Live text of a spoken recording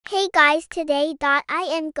Hey guys, today I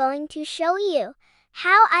am going to show you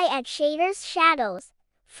how I add shaders shadows.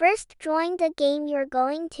 First, join the game you're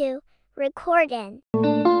going to record in.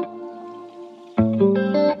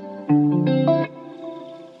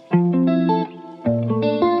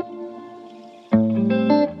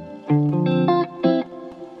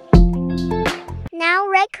 Now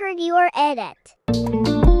record your edit.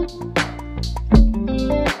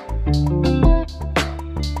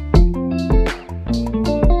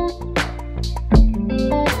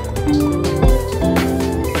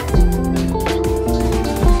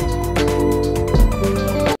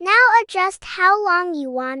 Adjust how long you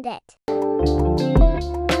want it.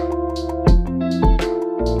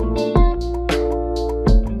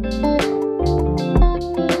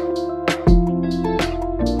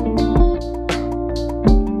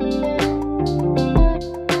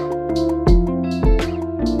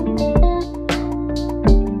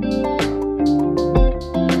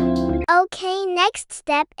 Okay, next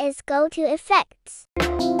step is go to Effects.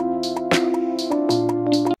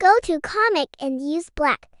 Go to Comic and use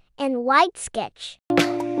black and white sketch.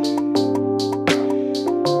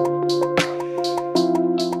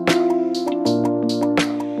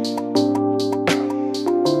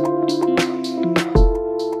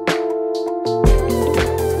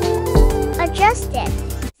 Adjust it,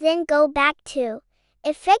 then go back to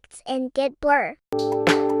Effects and get Blur.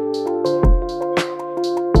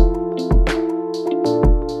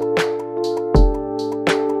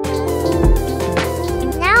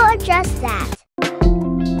 Now adjust that.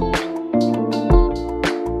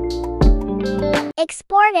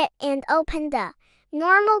 Export it and open the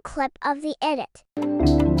normal clip of the edit.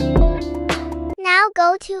 Now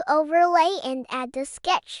go to Overlay and add the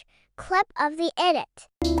sketch clip of the edit.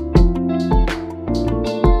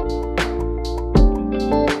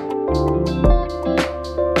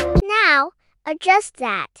 Now, adjust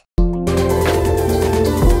that.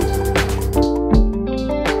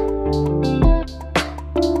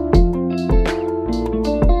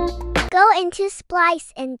 Go into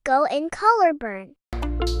Splice and go in Color Burn.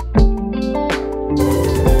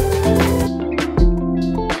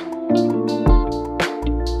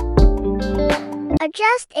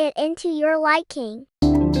 Adjust it into your liking.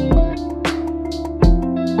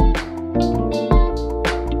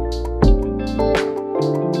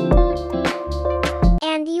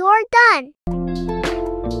 And you're done.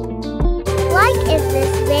 Like if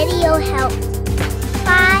this video helped.